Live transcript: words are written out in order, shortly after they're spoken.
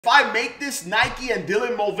If I make this, Nike and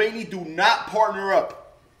Dylan Mulvaney do not partner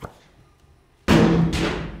up.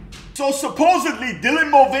 So supposedly, Dylan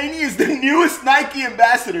Mulvaney is the newest Nike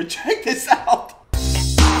ambassador. Check this out.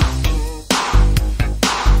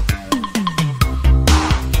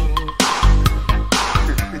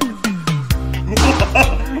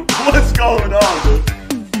 What's going on, dude?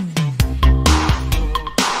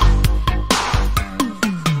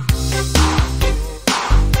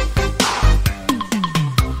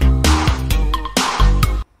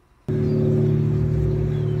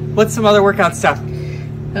 What's some other workout stuff?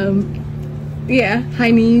 Yeah,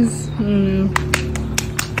 high knees.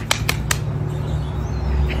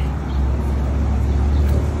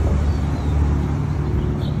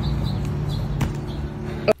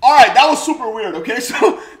 Alright, that was super weird, okay?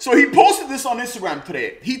 So he posted this on Instagram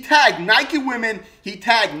today. He tagged Nike women, he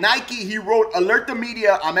tagged Nike, he wrote, alert the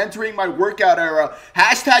media, I'm entering my workout era,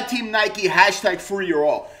 hashtag Team Nike, hashtag free your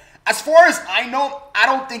all. As far as I know, I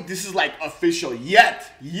don't think this is like official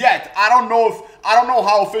yet. I don't know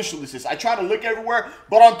how official this is. I try to look everywhere,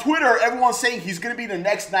 but on Twitter, everyone's saying he's gonna be the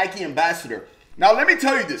next Nike ambassador. Now, let me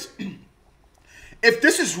tell you this. If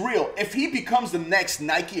this is real, if he becomes the next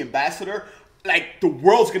Nike ambassador, like the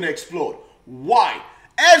world's gonna explode. Why?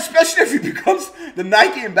 And especially if he becomes the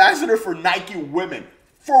Nike ambassador for Nike women.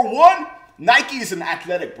 For one, Nike is an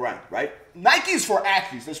athletic brand, right? Nike is for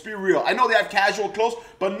athletes, let's be real. I know they have casual clothes,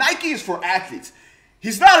 but Nike is for athletes.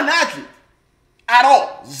 He's not an athlete at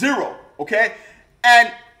all, zero, okay? And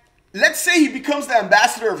let's say he becomes the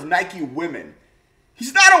ambassador of Nike women.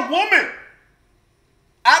 He's not a woman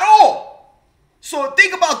at all. So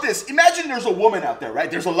think about this. Imagine there's a woman out there, right?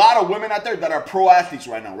 There's a lot of women out there that are pro athletes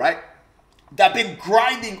right now, right? That have been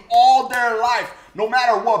grinding all their life, no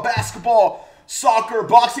matter what, basketball, soccer,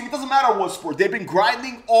 boxing, it doesn't matter what sport. They've been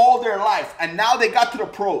grinding all their life, and now they got to the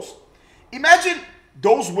pros. Imagine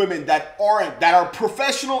those women that are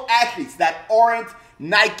professional athletes, that aren't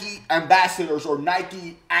Nike ambassadors or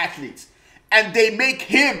Nike athletes, and they make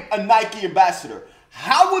him a Nike ambassador.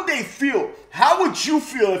 How would they feel? How would you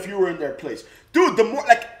feel if you were in their place? Dude, the more,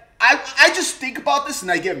 like, I just think about this and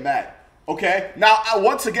I get mad, okay? Now,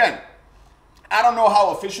 once again, I don't know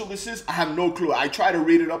how official this is. I have no clue. I try to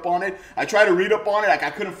read up on it. Like, I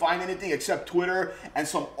couldn't find anything except Twitter and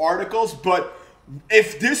some articles. But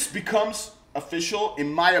if this becomes official,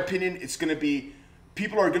 in my opinion, it's going to be,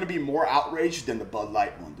 people are going to be more outraged than the Bud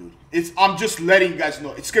Light one, dude. I'm just letting you guys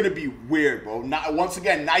know. It's going to be weird, bro. Once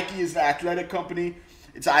again, Nike is the athletic company.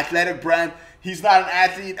 It's an athletic brand. He's not an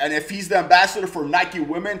athlete. And if he's the ambassador for Nike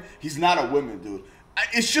women, he's not a woman, dude.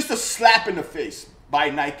 It's just a slap in the face by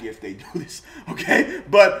Nike if they do this, okay?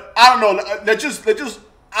 But I don't know.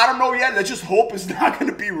 I don't know yet. Let's just hope it's not going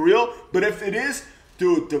to be real. But if it is,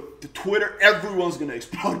 dude, the Twitter, everyone's going to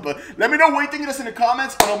explode. But let me know what you think of this in the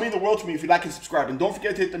comments, and it'll mean the world to me if you like and subscribe. And don't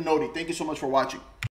forget to hit the noti. Thank you so much for watching.